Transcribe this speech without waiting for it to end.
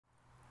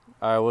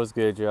Alright, what's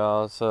good,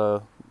 y'all?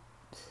 So,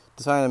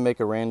 decided to make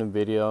a random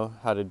video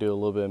how to do a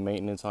little bit of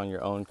maintenance on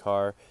your own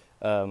car.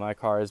 My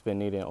car has been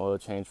needing oil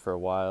change for a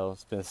while.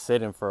 It's been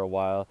sitting for a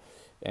while,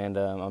 and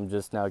I'm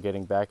just now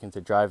getting back into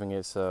driving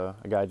it, so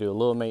I gotta do a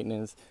little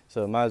maintenance.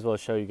 So, might as well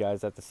show you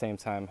guys at the same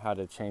time how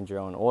to change your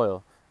own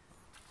oil.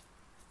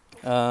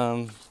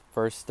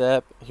 First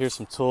step, here's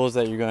some tools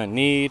that you're gonna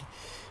need.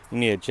 You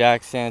need a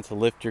jack stand to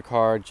lift your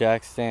car,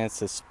 jack stands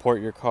to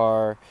support your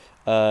car.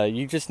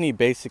 You just need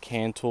basic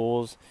hand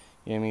tools.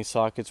 You know what I mean?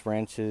 Sockets,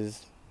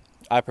 wrenches.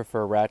 I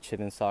prefer ratchet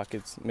and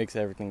sockets. Makes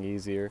everything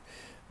easier.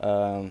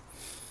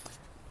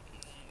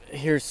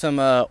 Here's some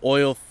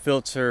oil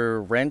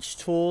filter wrench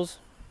tools.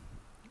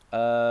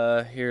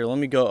 Here, let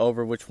me go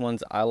over which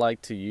ones I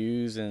like to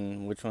use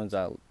and which ones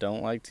I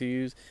don't like to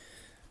use.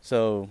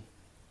 So,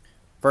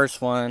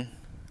 first one,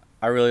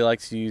 I really like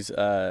to use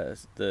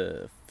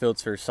the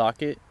filter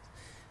socket.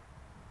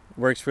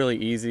 Works really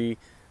easy.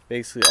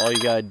 Basically, all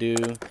you gotta do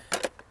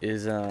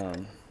is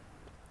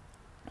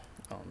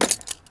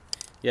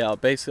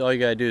basically all you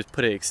gotta do is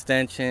put an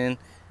extension,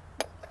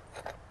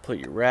 put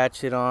your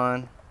ratchet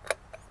on,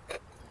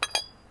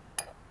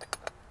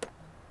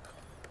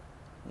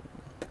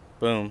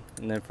 boom,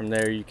 and then from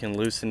there you can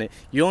loosen it.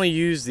 You only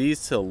use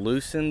these to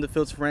loosen the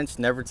filter wrench,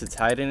 never to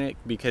tighten it,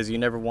 because you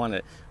never want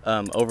to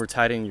over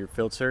tighten your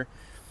filter.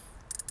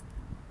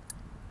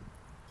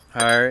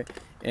 Alright,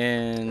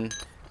 and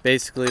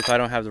basically if I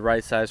don't have the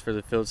right size for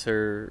the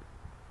filter,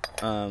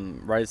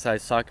 right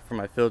size socket for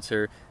my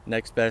filter,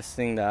 next best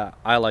thing that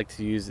I like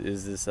to use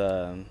is this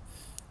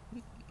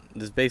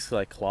this basically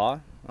like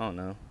claw. I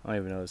don't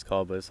even know what it's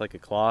called, but it's like a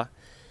claw.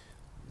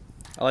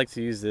 I like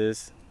to use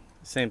this.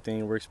 Same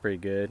thing, works pretty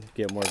good,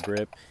 get more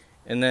grip.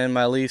 And then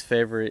my least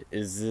favorite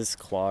is this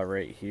claw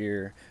right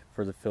here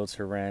for the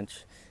filter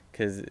wrench,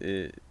 because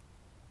it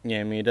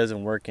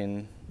doesn't work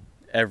in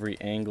every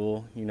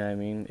angle, you know what I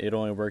mean? It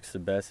only works the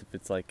best if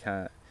it's like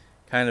kind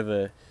of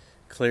a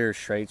clear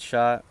straight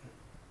shot.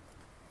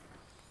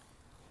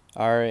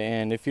 Alright,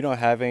 and if you don't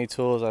have any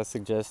tools, I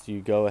suggest you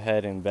go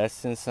ahead and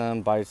invest in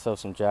some. Buy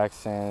yourself some jack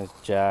stands,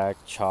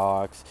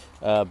 chalks,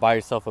 buy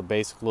yourself a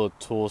basic little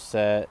tool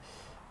set,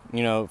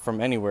 you know, from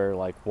anywhere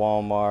like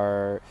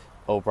Walmart,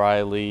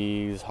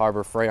 O'Reilly's,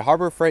 Harbor Freight.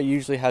 Harbor Freight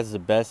usually has the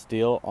best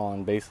deal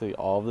on basically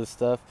all of this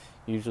stuff.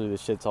 Usually the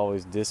shit's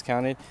always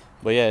discounted,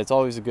 but yeah, it's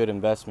always a good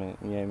investment.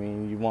 You know what I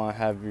mean? You want to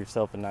have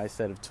yourself a nice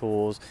set of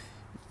tools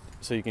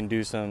so you can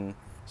do some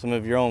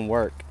of your own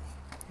work.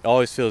 It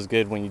always feels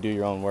good when you do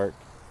your own work.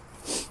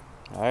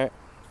 Alright,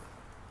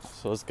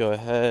 so let's go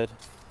ahead.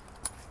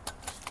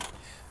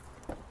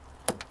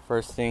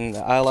 First thing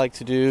that I like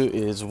to do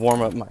is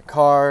warm up my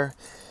car.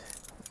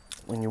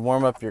 When you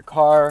warm up your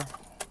car,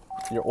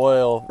 your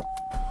oil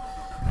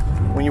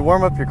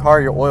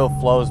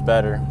flows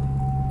better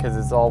because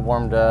it's all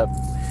warmed up.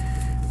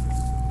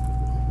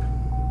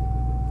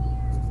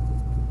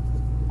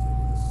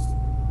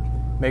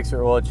 Makes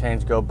your oil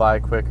change go by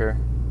quicker.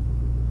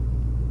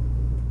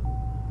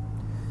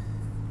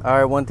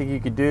 Alright, one thing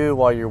you could do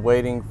while you're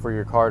waiting for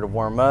your car to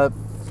warm up,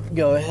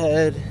 go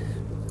ahead.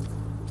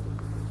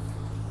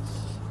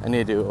 I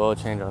need to do an oil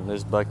change on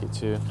this bucket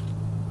too.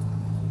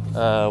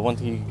 One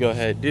thing you can go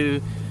ahead and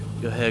do,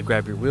 go ahead,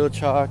 grab your wheel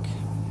chalk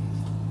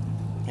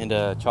and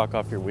chalk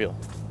off your wheel.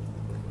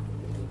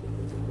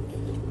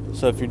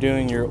 So if you're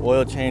doing your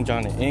oil change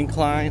on an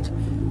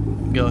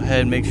incline, go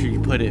ahead and make sure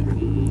you put it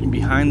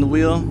behind the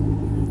wheel.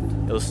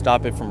 It'll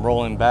stop it from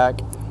rolling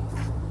back.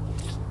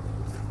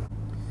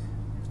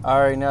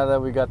 Alright, now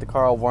that we got the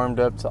car all warmed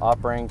up to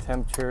operating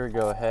temperature,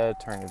 go ahead,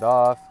 turn it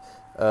off.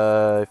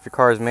 If your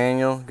car is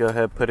manual, go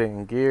ahead, put it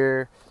in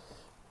gear.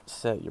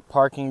 Set your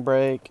parking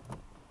brake.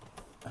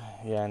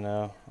 Yeah, I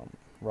know, I'm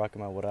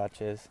rocking my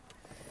huaraches.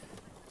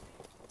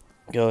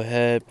 Go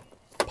ahead,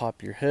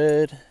 pop your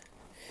hood.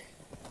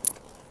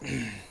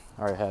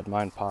 Already had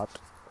mine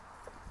popped.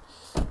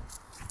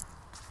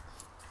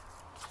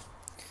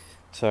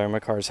 Sorry, my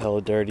car's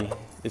hella dirty.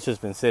 It's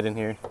just been sitting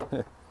here.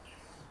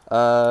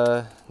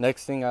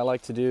 Next thing I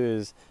like to do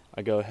is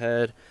I go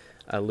ahead,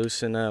 I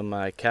loosen up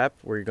my cap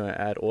where you're going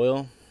to add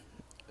oil.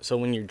 So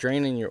when you're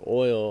draining your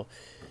oil,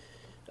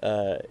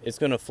 it's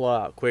going to flow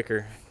out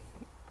quicker,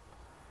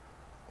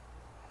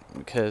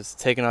 because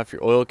taking off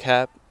your oil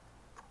cap,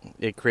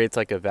 it creates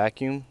like a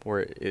vacuum where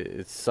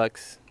it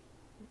sucks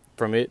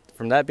from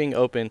that being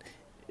open.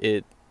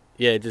 It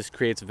just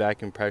creates a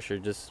vacuum pressure,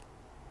 just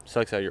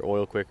sucks out your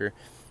oil quicker.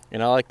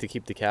 And I like to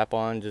keep the cap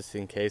on just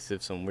in case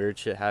if some weird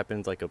shit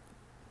happens, like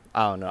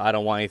I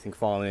don't want anything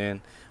falling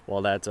in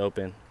while that's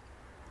open.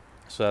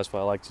 So that's what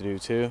I like to do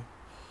too.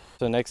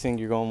 So next thing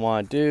you're going to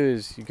want to do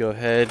is you go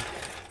ahead,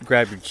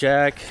 grab your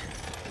jack.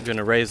 You're going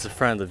to raise the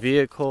front of the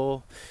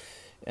vehicle,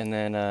 and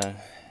then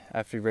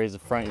after you raise the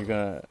front, you're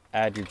going to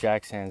add your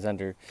jack stands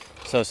under.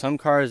 So some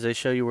cars, they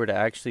show you where to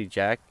actually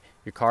jack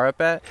your car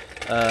up at.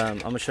 I'm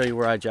going to show you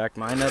where I jack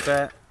mine up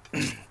at.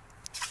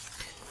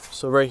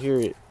 So right here,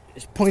 it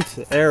points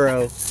the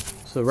arrow.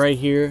 So right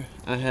here,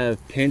 I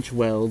have pinch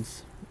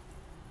welds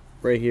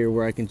right here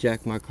where I can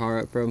jack my car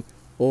up from,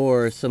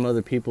 or some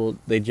other people,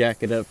 they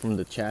jack it up from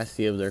the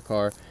chassis of their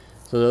car.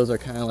 So those are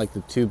kind of like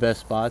the two best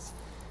spots,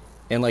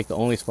 and like the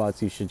only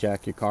spots you should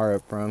jack your car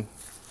up from.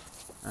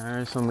 All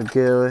right, so I'm gonna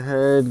go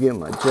ahead, get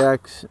my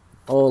jacks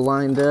all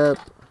lined up.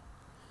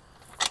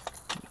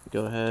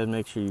 Go ahead,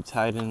 make sure you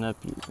tighten up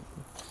your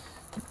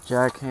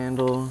jack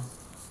handle.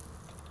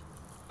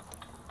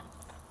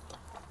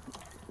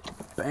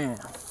 Bam,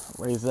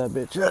 raise that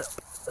bitch up.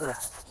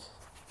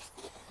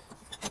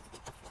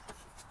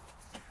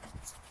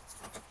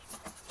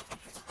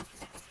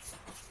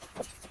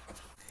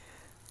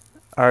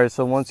 All right,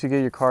 so once you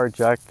get your car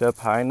jacked up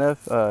high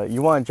enough,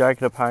 you want to jack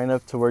it up high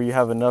enough to where you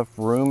have enough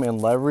room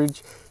and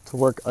leverage to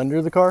work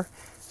under the car.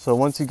 So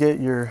once you get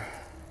your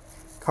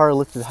car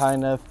lifted high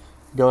enough,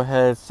 go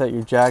ahead, set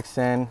your jack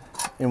stand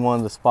in one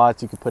of the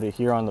spots. You can put it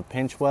here on the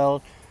pinch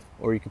weld,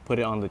 or you can put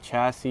it on the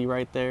chassis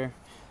right there.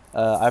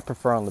 I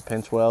prefer on the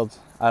pinch welds.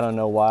 I don't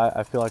know why.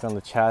 I feel like on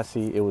the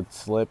chassis it would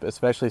slip,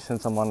 especially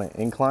since I'm on an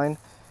incline.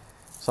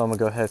 So I'm gonna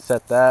go ahead,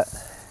 set that,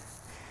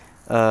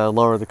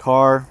 lower the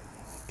car,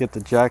 get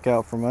the jack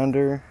out from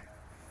under.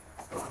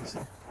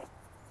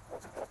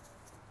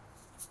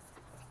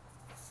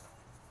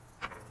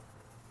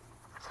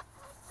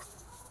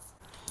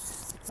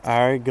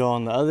 All right, go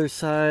on the other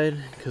side,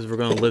 because we're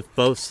going to lift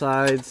both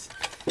sides,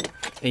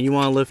 and you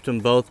want to lift them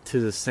both to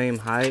the same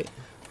height.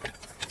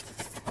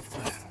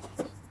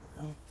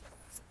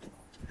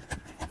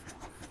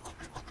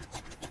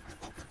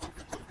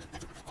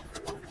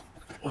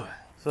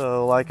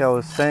 So like I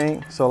was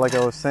saying,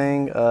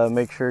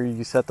 make sure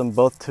you set them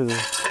both to the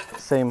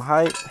same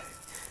height.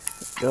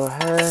 Go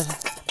ahead,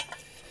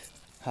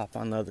 hop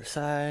on the other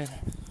side.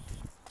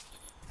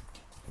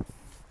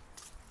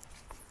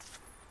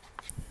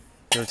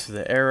 Go to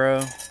the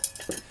arrow.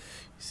 You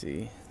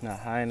see, not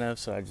high enough,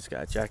 so I just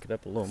gotta jack it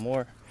up a little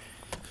more.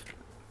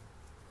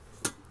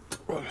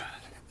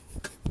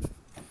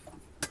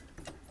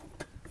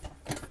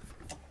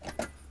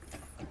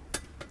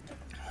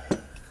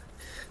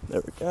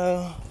 There we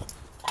go.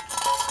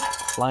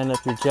 Line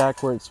up your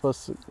jack where it's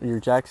supposed to, your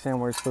jack stand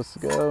where it's supposed to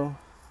go.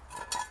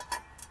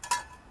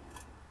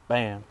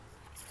 Bam.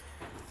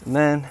 And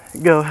then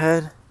go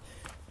ahead,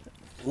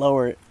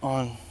 lower it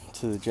on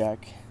to the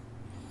jack.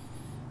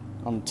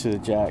 Onto the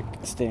jack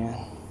stand.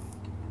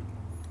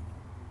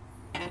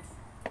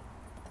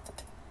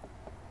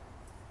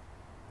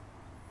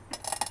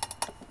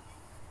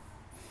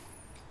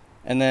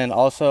 And then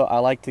also I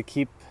like to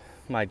keep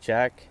my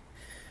jack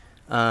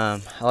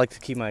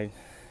my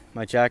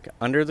jack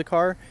under the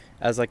car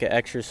as like an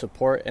extra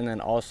support, and then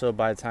also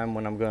by the time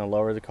when I'm going to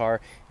lower the car,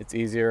 it's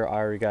easier. I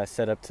already got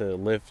set up to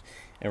lift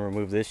and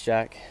remove this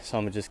jack, so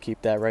I'm gonna just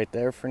keep that right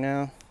there for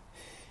now,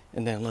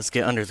 and then let's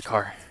get under the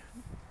car.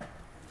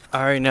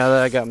 All right, now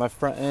that I got my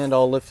front end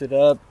all lifted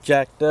up,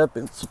 jacked up,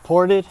 and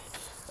supported,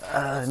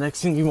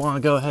 next thing you want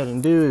to go ahead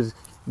and do is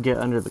get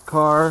under the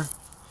car.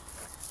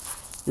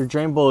 Your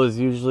drain bolt is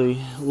usually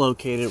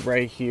located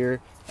right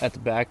here at the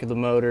back of the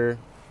motor,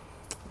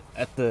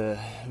 at the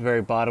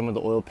very bottom of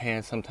the oil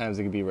pan. Sometimes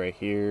it could be right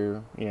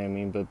here, you know what I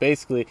mean? But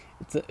basically,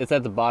 it's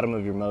at the bottom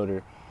of your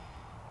motor.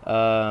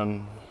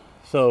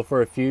 So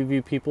for a few of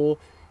you people,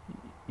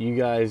 you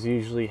guys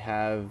usually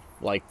have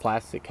like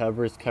plastic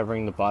covers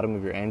covering the bottom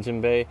of your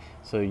engine bay,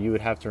 so you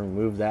would have to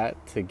remove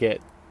that to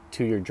get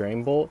to your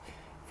drain bolt.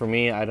 For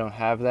me, I don't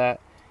have that.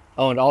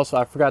 Oh, and also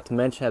I forgot to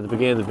mention at the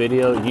beginning of the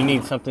video, you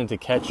need something to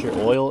catch your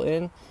oil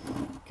in,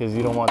 because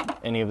you don't want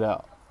any of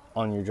that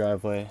on your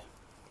driveway.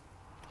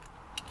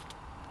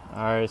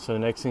 Alright, so the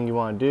next thing you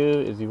want to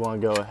do is you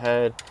want to go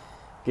ahead,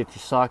 get your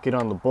socket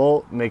on the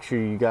bolt, make sure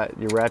you got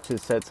your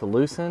ratchet set to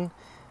loosen.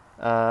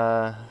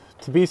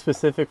 To be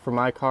specific for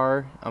my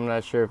car, I'm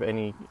not sure if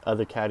any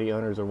other Caddy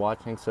owners are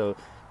watching, so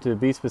to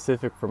be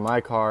specific for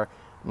my car,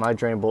 my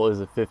drain bolt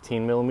is a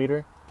 15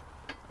 millimeter.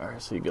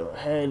 Alright, so you go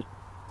ahead,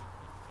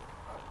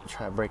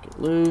 try to break it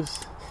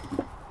loose.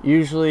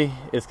 Usually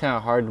it's kind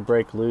of hard to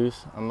break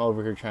loose. I'm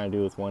over here trying to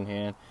do it with one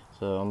hand,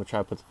 so I'm gonna try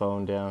to put the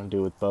phone down, do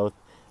it with both.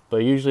 But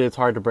usually it's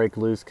hard to break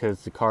loose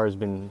because the car's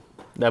been,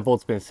 that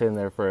bolt's been sitting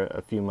there for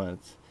a few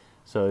months,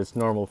 so it's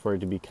normal for it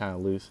to be kind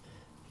of loose.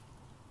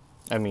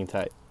 I mean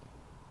tight.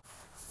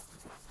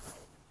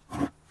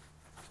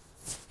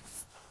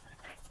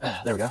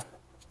 There we go.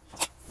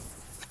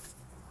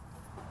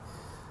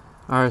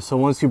 Alright, so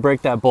once you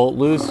break that bolt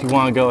loose, you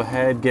want to go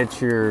ahead,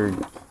 get your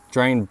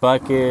drain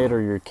bucket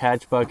or your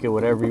catch bucket,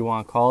 whatever you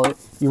want to call it.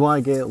 You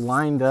want to get it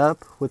lined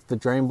up with the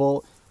drain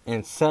bolt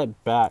and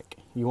set back.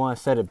 You want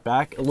to set it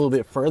back a little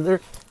bit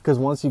further, because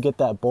once you get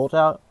that bolt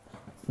out,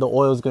 the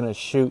oil is going to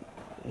shoot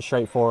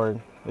straight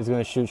forward. It's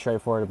going to shoot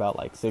straight forward about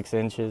like 6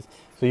 inches.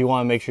 So you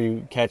want to make sure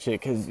you catch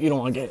it, because you don't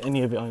want to get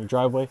any of it on your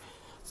driveway.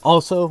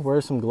 Also,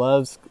 wear some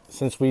gloves.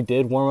 Since we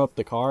did warm up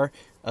the car,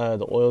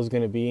 the oil is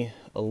going to be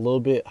a little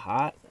bit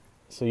hot,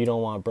 so you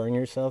don't want to burn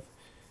yourself.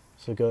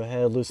 So go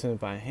ahead, loosen it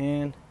by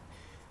hand.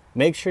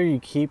 Make sure you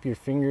keep your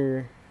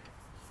fingers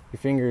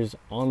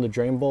on the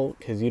drain bolt,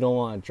 because you don't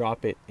want to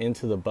drop it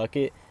into the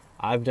bucket.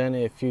 I've done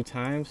it a few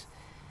times.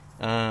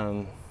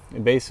 And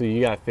basically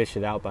you got to fish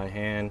it out by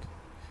hand.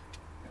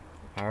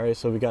 All right,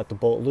 so we got the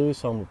bolt loose,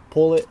 so I'm gonna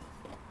pull it.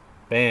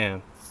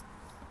 Bam.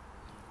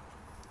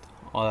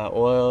 All that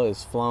oil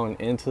is flowing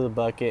into the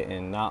bucket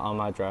and not on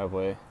my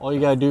driveway. All you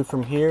gotta do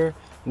from here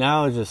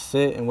now is just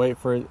sit and wait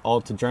for it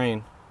all to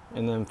drain.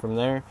 And then from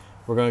there,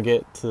 we're gonna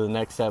get to the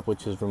next step,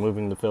 which is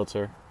removing the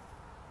filter.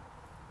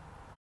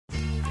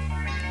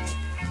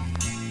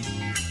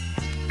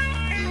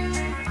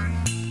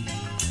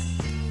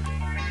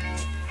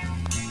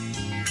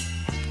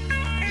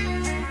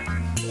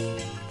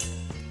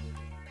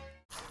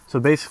 So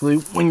basically,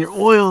 when your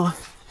oil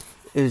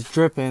is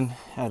dripping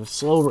at a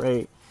slow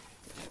rate,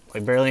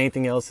 like barely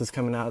anything else is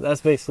coming out,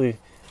 that's basically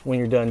when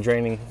you're done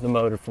draining the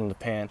motor from the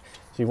pan.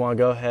 So you want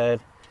to go ahead,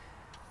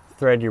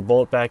 thread your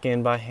bolt back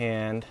in by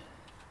hand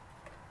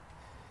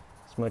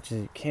as much as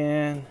you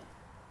can.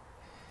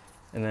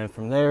 And then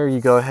from there, you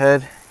go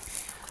ahead,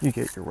 you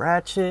get your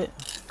ratchet.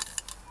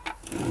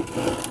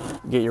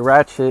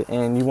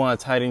 And you want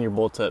to tighten your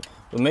bolt up.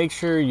 But make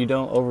sure you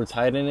don't over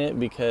tighten it,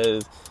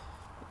 because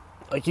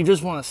like you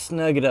just want to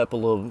snug it up a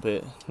little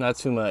bit, not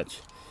too much.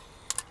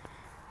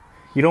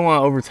 You don't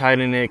want to over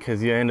tighten it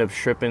because you end up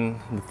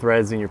stripping the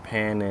threads in your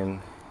pan,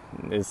 and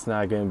it's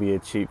not going to be a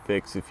cheap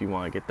fix if you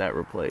want to get that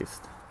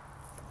replaced.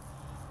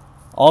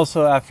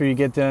 Also, after you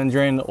get done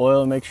draining the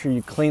oil, make sure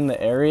you clean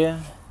the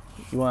area.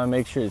 You want to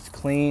make sure it's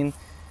clean,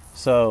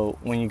 so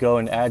when you go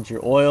and add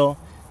your oil,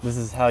 this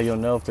is how you'll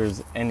know if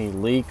there's any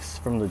leaks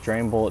from the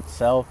drain bowl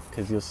itself,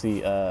 because you'll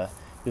see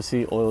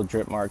oil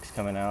drip marks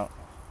coming out.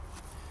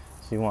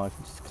 So you want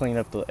to just clean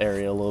up the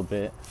area a little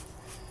bit.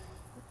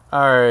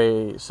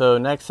 Alright, so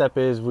next step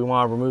is we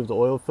want to remove the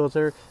oil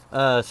filter.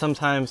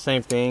 Sometimes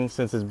same thing,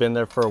 since it's been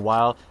there for a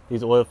while,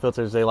 these oil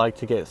filters, they like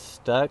to get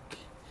stuck.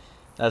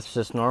 That's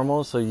just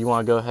normal, so you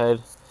want to go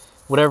ahead,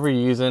 whatever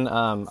you're using.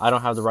 I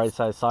don't have the right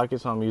size socket,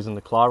 so I'm using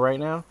the claw right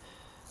now.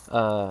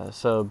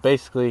 So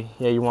basically,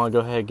 yeah, you want to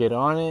go ahead, get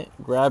on it,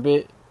 grab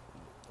it,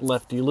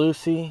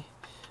 lefty-loosey.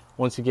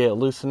 Once you get it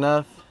loose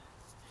enough,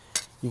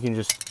 you can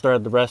just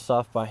thread the rest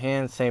off by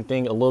hand. Same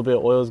thing, a little bit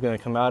of oil is going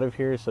to come out of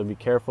here, so be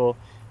careful.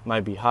 It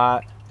might be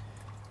hot.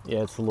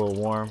 Yeah, it's a little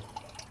warm.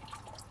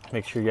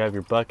 Make sure you have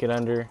your bucket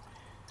under.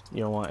 You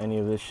don't want any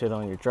of this shit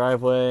on your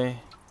driveway.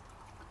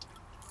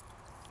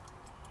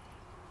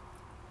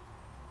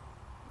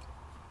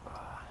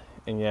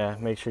 And yeah,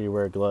 make sure you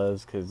wear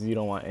gloves, because you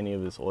don't want any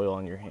of this oil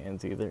on your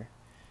hands either.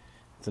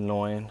 It's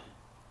annoying.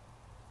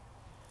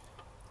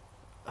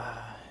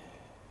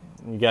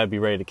 You gotta be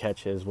ready to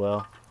catch it as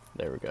well.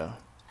 There we go.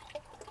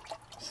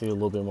 See, a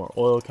little bit more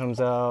oil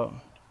comes out.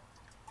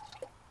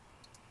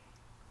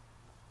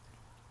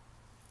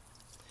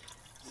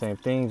 Same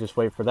thing, just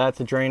wait for that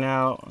to drain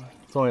out.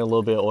 It's only a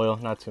little bit of oil,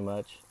 not too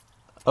much.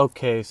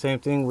 Okay, same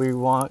thing we're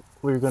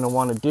gonna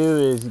want to do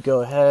is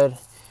go ahead,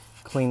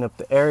 clean up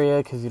the area,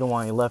 because you don't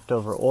want any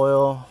leftover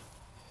oil.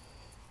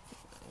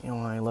 You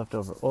don't want any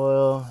leftover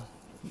oil.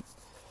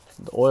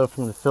 The oil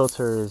from the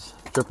filter is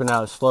dripping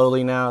out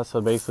slowly now,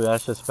 so basically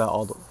that's just about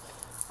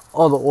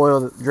all the oil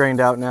that drained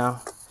out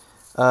now.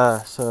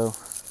 So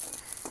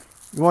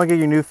you want to get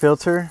your new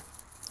filter.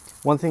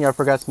 One thing I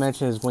forgot to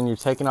mention is when you're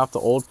taking off the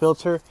old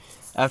filter,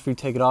 after you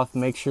take it off,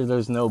 make sure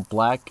there's no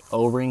black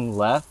O-ring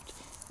left.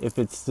 If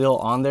it's still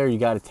on there, you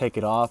got to take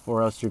it off,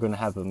 or else you're going to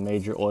have a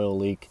major oil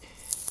leak.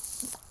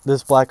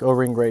 This black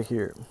O-ring right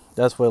here,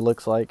 that's what it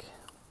looks like.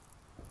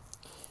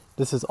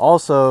 This is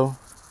also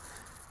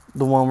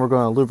the one we're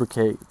going to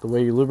lubricate. The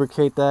way you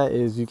lubricate that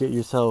is you get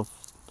yourself,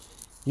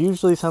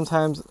 usually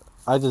sometimes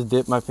I just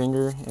dip my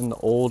finger in the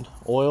old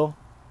oil.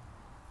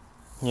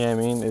 You know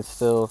what I mean? It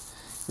still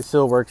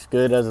works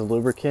good as a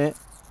lubricant.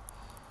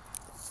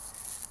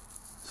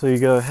 So you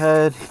go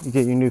ahead, you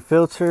get your new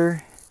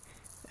filter,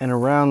 and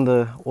around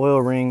the oil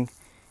ring,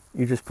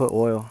 you just put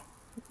oil.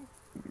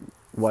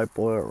 Wipe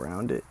oil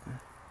around it.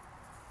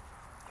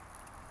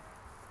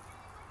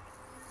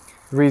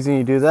 The reason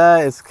you do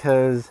that is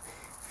because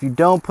if you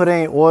don't put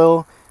any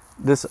oil,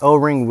 this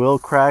O-ring will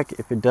crack.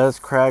 If it does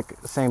crack,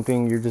 same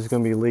thing, you're just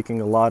going to be leaking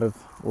a lot of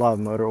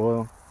motor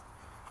oil.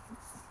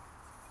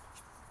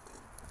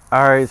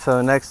 Alright,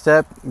 so next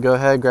step, go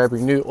ahead, grab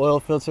your new oil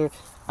filter.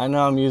 I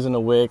know I'm using a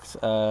Wix.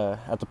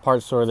 At the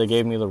parts store, they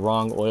gave me the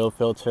wrong oil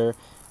filter,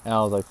 and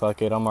I was like,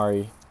 fuck it, I'm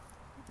already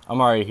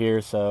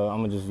here, so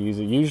I'm gonna just use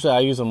it. Usually I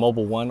use a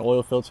Mobil 1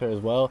 oil filter as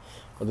well,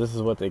 but this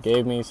is what they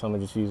gave me, so I'm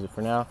gonna just use it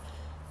for now.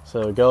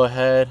 So go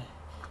ahead,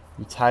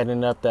 you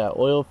tighten up that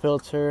oil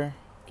filter,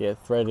 get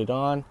threaded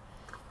on.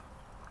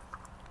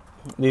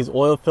 These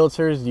oil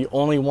filters, you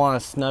only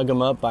want to snug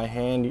them up by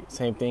hand.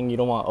 Same thing, you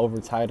don't want to over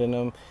tighten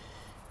them.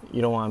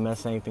 You don't want to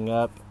mess anything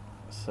up.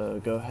 So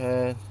go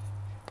ahead,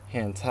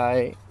 hand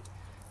tight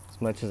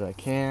as much as I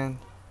can,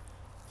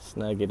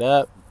 snug it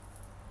up.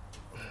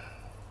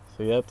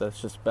 So yep,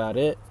 that's just about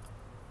it.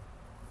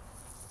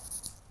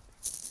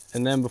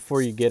 And then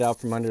before you get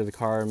out from under the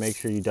car, make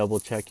sure you double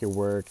check your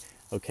work.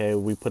 Okay,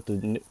 we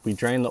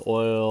drained the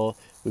oil,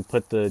 we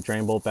put the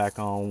drain bolt back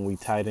on, we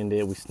tightened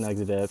it, we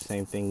snugged it up,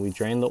 same thing. We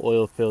drained the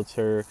oil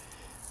filter,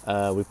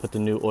 we put the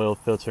new oil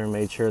filter,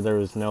 made sure there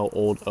was no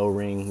old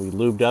O-ring. We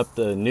lubed up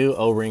the new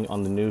O-ring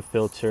on the new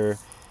filter.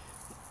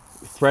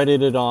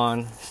 threaded it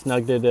on,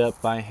 snugged it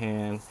up by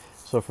hand.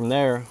 So from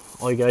there,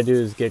 all you gotta do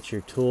is get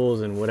your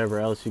tools and whatever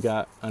else you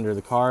got under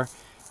the car,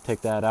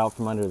 take that out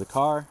from under the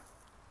car.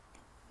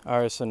 All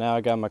right, so now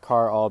I got my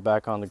car all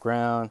back on the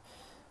ground.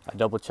 I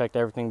double checked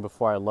everything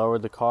before I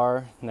lowered the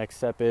car. Next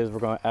step is we're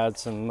gonna add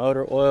some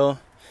motor oil.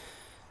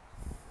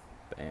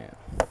 Bam.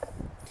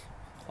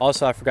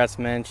 Also, I forgot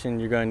to mention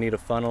you're gonna need a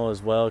funnel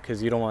as well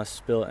because you don't want to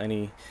spill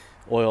any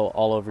oil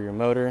all over your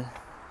motor.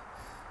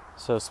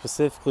 So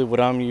specifically what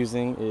I'm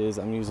using is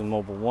I'm using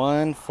Mobil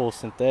 1 full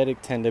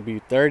synthetic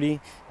 10W30.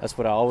 That's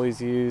what I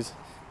always use.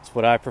 It's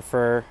what I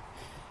prefer.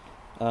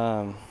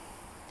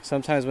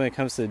 Sometimes when it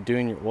comes to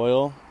doing your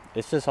oil,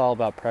 it's just all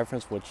about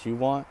preference, what you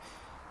want.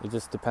 It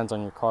just depends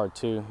on your car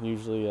too.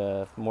 Usually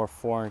a more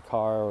foreign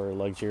car or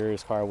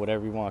luxurious car,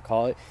 whatever you want to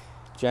call it,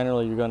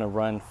 generally you're going to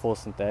run full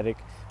synthetic.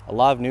 A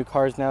lot of new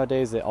cars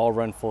nowadays, they all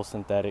run full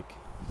synthetic.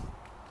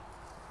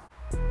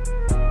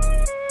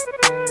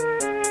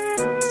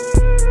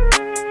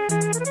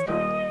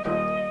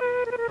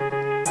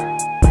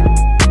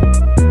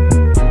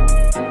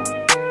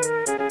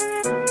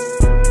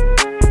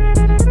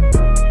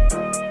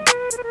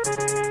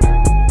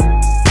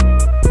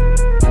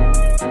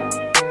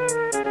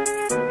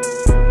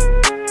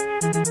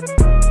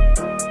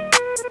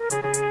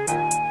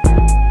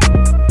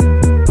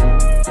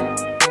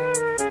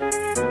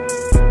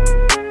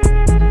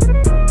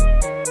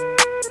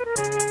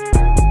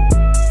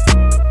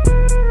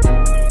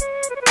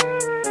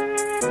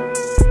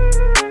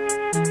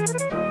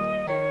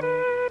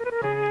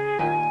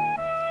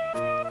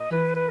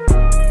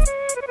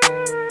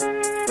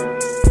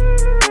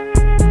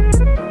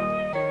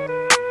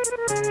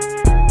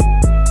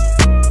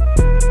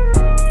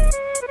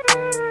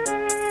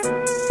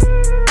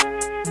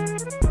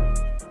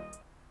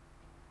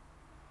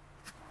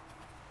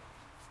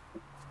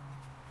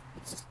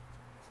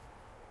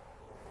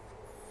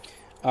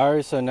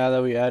 Alright, so now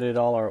that we added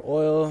all our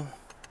oil,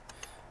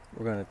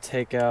 we're going to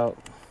take out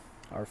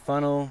our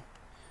funnel,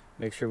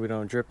 make sure we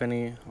don't drip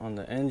any on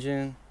the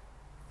engine.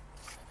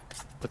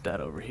 Put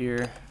that over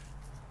here.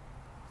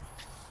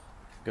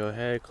 Go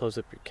ahead, close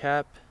up your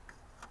cap.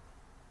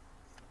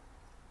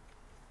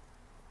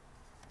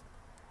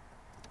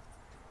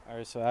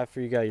 Alright, so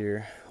after you got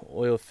your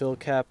oil fill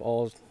cap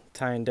all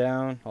tying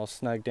down, all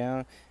snugged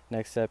down,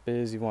 next step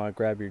is you want to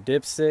grab your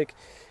dipstick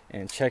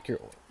and check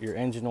your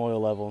engine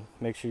oil level.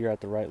 Make sure you're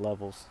at the right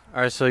levels.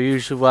 Alright, so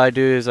usually what I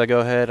do is I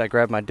go ahead, I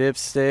grab my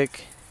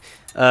dipstick.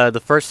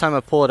 The first time I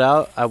pull it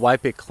out, I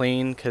wipe it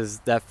clean because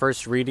that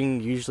first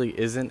reading usually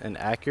isn't an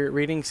accurate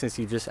reading since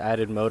you just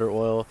added motor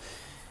oil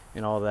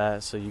and all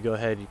that. So you go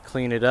ahead, you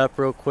clean it up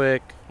real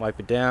quick, wipe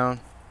it down.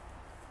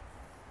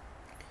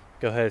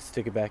 Go ahead,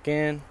 stick it back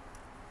in.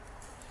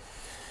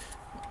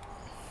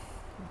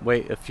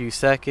 Wait a few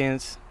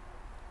seconds.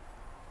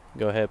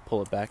 Go ahead,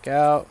 pull it back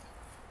out.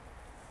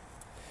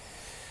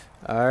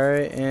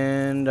 Alright,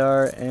 and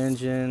our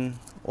engine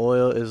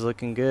oil is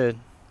looking good.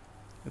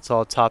 It's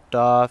all topped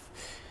off.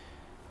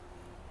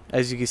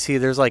 As you can see,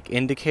 there's like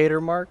indicator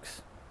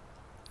marks.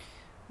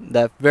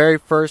 That very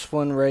first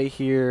one right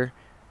here,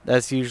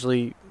 that's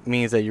usually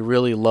means that you're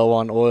really low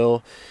on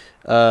oil.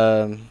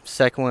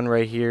 Second one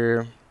right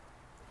here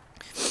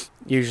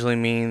usually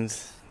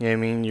means, you know what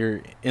I mean,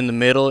 you're in the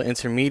middle,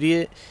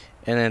 intermediate.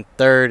 And then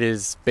third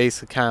is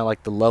basically kind of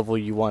like the level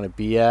you want to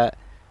be at.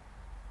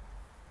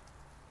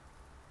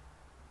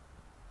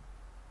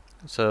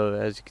 So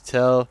as you can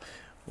tell,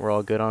 we're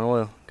all good on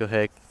oil. Go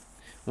ahead.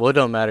 Well, it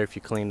don't matter if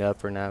you cleaned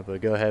up or not, but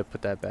go ahead,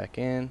 put that back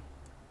in.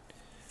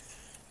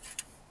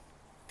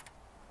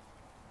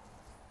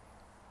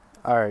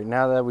 Alright,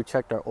 now that we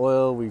checked our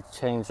oil, we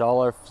changed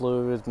all our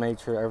fluids, made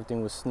sure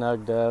everything was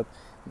snugged up.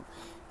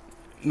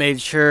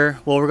 Made sure,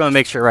 well, we're going to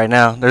make sure right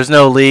now. There's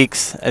no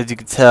leaks, as you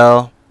can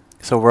tell.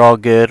 So we're all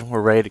good. We're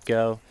ready to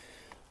go.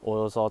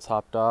 Oil is all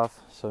topped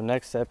off. So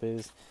next step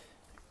is,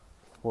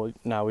 well,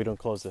 no, we don't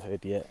close the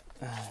hood yet.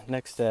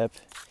 Next step,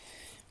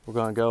 we're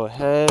going to go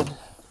ahead.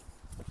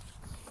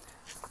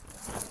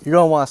 You're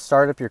going to want to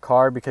start up your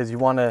car because you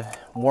want to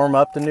warm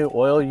up the new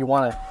oil. You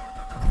want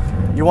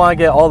to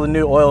get all the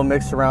new oil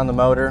mixed around the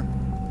motor.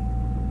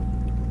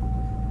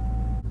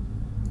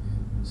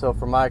 So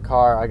for my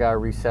car, I got to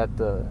reset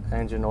the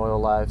engine oil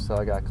life. So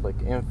I got to click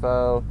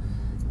info.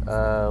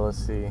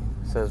 Let's see, it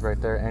says right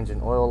there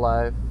engine oil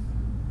life.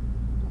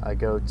 I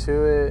go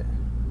to it,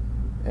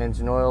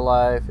 engine oil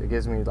life. It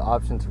gives me the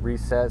option to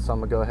reset, so I'm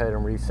gonna go ahead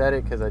and reset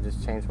it because I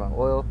just changed my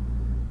oil.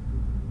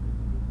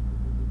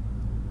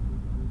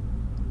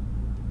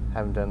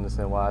 Haven't done this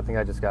in a while. I think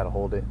I just gotta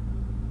hold it.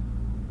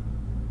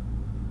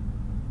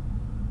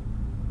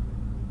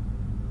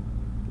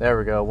 There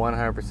we go,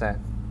 100%.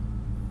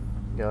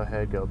 Go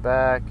ahead, go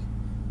back.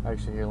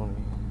 Actually, here, let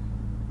me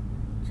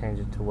change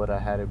it to what I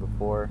had it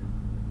before.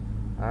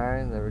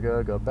 Alright, there we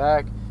go, go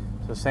back.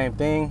 So same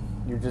thing,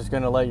 you're just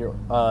going to let your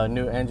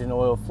new engine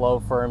oil flow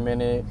for a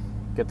minute,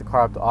 get the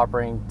car up to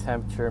operating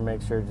temperature,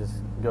 make sure it just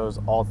goes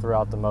all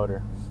throughout the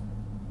motor.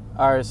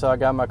 Alright, so I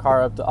got my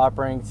car up to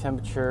operating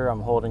temperature,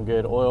 I'm holding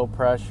good oil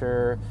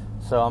pressure,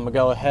 so I'm going to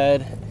go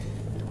ahead,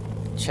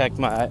 check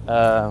my,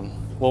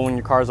 well, when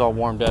your car's all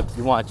warmed up,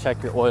 you want to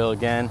check your oil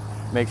again,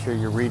 make sure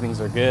your readings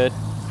are good.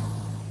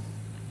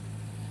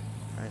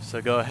 All right,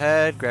 so go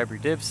ahead, grab your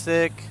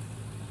dipstick.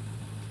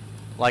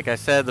 Like I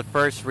said, the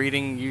first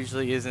reading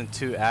usually isn't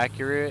too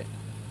accurate,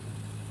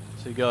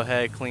 so you go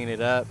ahead, clean it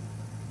up.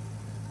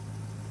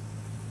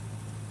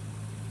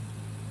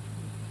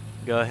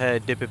 Go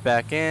ahead, dip it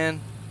back in.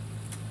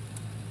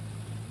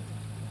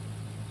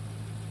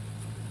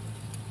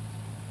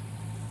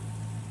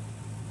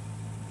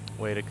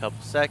 Wait a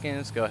couple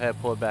seconds, go ahead,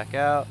 pull it back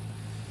out.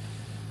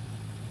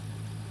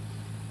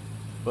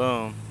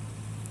 Boom.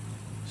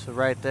 So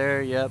right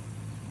there, yep,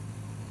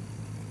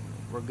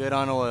 we're good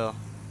on oil.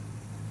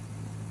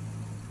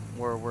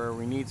 We're where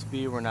we need to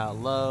be, we're not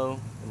low,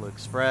 it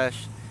looks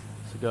fresh.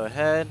 So go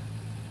ahead,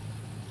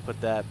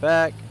 put that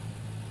back.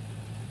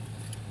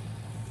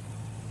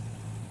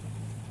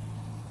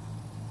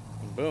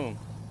 And boom,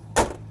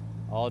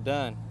 all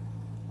done.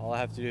 All I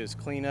have to do is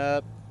clean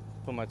up,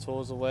 put my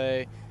tools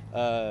away.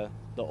 The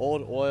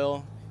old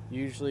oil,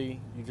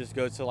 usually you just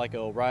go to like a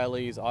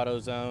O'Reilly's,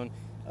 AutoZone,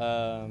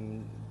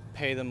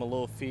 pay them a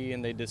little fee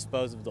and they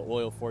dispose of the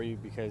oil for you,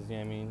 because you know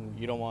what I mean,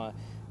 you don't want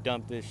to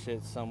dump this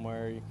shit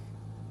somewhere.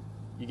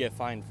 You get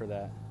fined for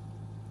that.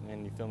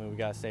 And you feel me, we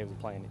gotta save the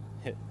planet.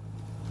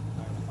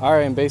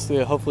 Alright, and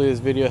basically hopefully this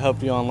video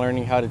helped you on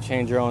learning how to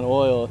change your own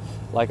oil.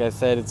 Like I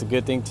said, it's a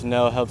good thing to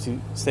know, helps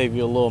you save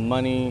you a little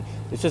money.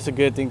 It's just a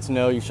good thing to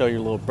know. You show your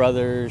little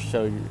brothers,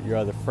 show your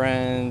other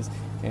friends,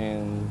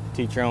 and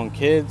teach your own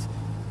kids.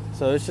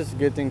 So it's just a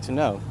good thing to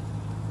know.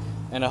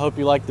 And I hope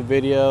you liked the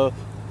video.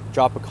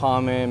 Drop a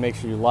comment, make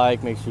sure you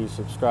like, make sure you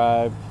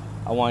subscribe.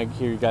 I want to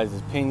hear you guys'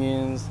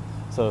 opinions.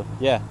 So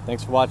yeah,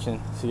 thanks for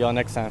watching. See y'all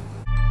next time.